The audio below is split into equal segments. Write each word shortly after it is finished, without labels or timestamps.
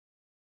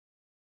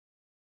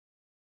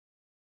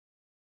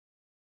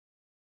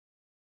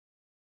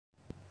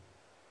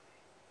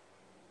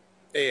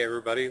Hey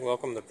everybody,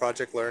 welcome to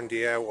Project Learn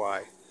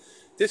DIY.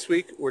 This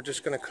week we're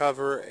just going to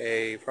cover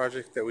a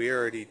project that we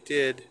already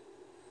did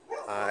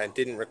and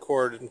didn't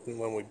record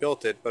when we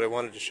built it, but I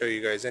wanted to show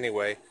you guys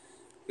anyway.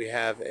 We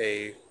have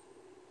a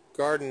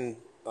garden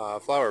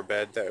flower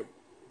bed that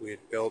we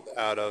had built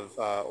out of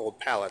old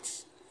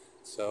pallets.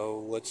 So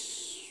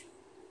let's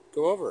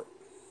go over it.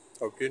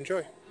 Hope you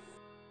enjoy.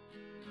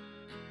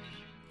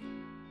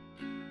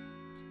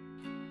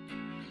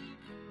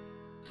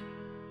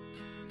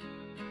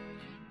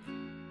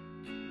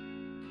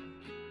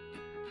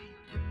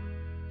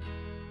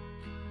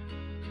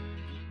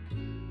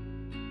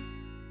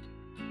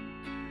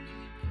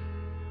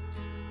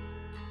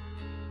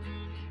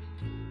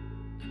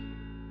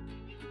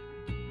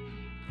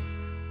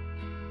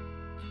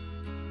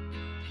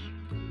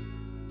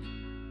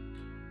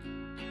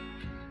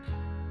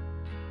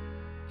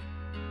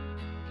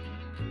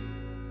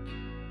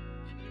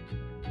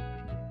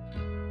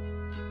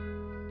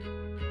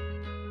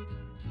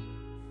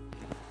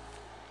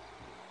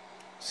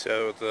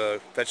 So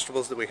the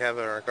vegetables that we have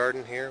in our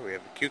garden here, we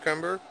have a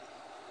cucumber,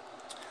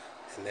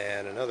 and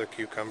then another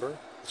cucumber.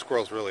 The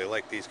squirrels really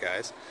like these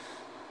guys.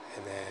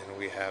 And then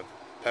we have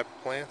pepper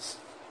plants.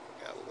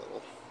 We got a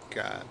little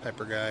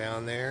pepper guy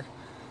on there.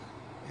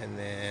 And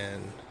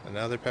then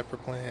another pepper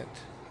plant.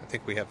 I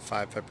think we have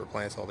 5 pepper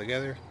plants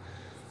altogether.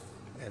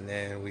 And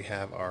then we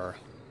have our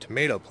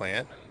tomato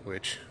plant,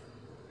 which,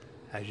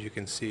 as you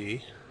can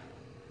see,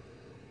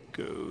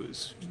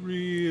 goes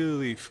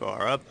really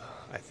far up.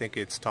 I think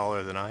it's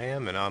taller than I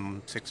am, and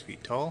I'm 6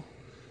 feet tall.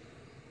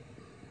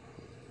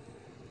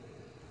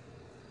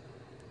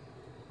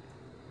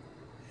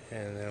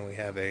 And then we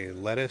have a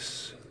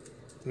lettuce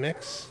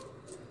mix,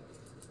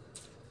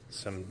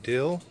 some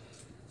dill,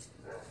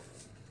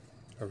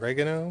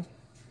 oregano,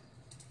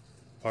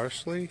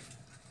 parsley,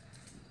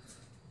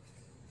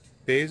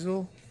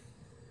 basil,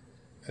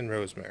 and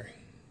rosemary.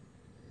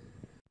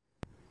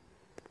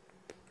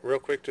 Real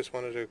quick, just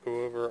wanted to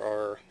go over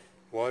our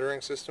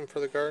watering system for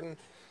the garden.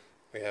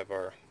 We have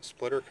our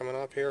splitter coming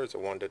up here. It's a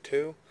 1 to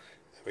 2.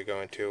 We go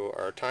into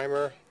our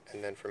timer,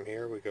 and then from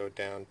here we go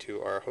down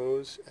to our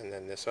hose, and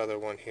then this other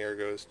one here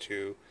goes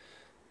to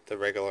the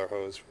regular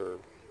hose for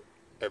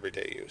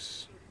everyday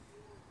use.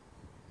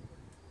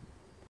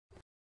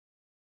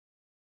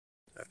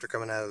 After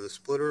coming out of the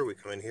splitter, we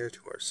come in here to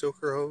our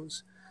soaker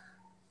hose,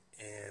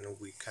 and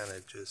we kind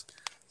of just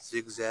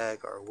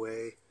zigzag our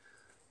way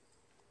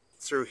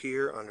through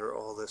here under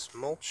all this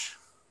mulch.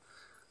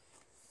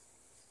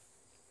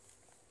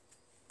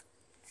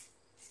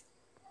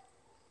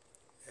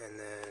 And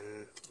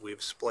then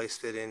we've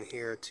spliced it in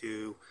here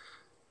to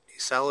a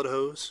salad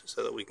hose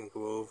so that we can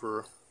go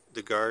over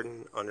the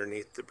garden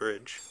underneath the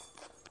bridge.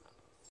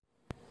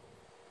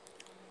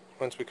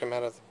 Once we come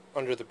out of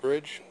under the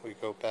bridge, we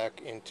go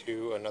back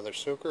into another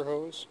soaker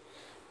hose,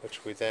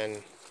 which we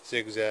then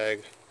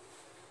zigzag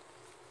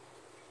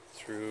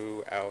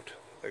throughout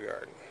the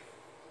garden.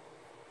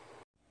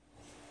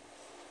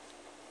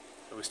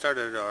 So we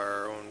started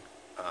our own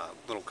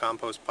little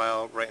compost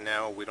pile. Right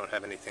now we don't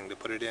have anything to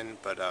put it in,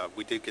 but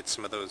we did get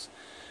some of those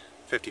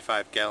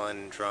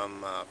 55-gallon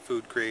drum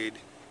food grade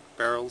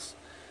barrels.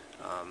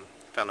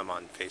 Found them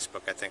on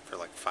Facebook, I think, for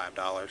like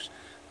 $5.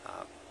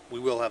 We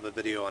will have a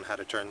video on how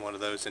to turn one of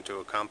those into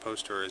a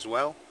composter as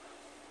well.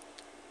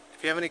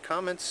 If you have any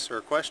comments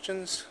or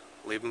questions,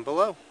 leave them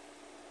below.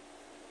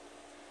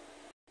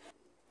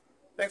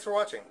 Thanks for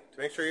watching. To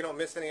make sure you don't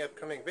miss any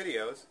upcoming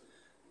videos,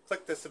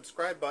 click the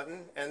subscribe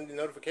button and the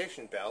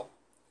notification bell.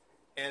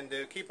 And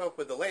to keep up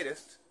with the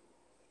latest,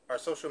 our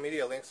social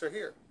media links are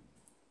here.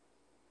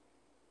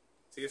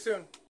 See you soon.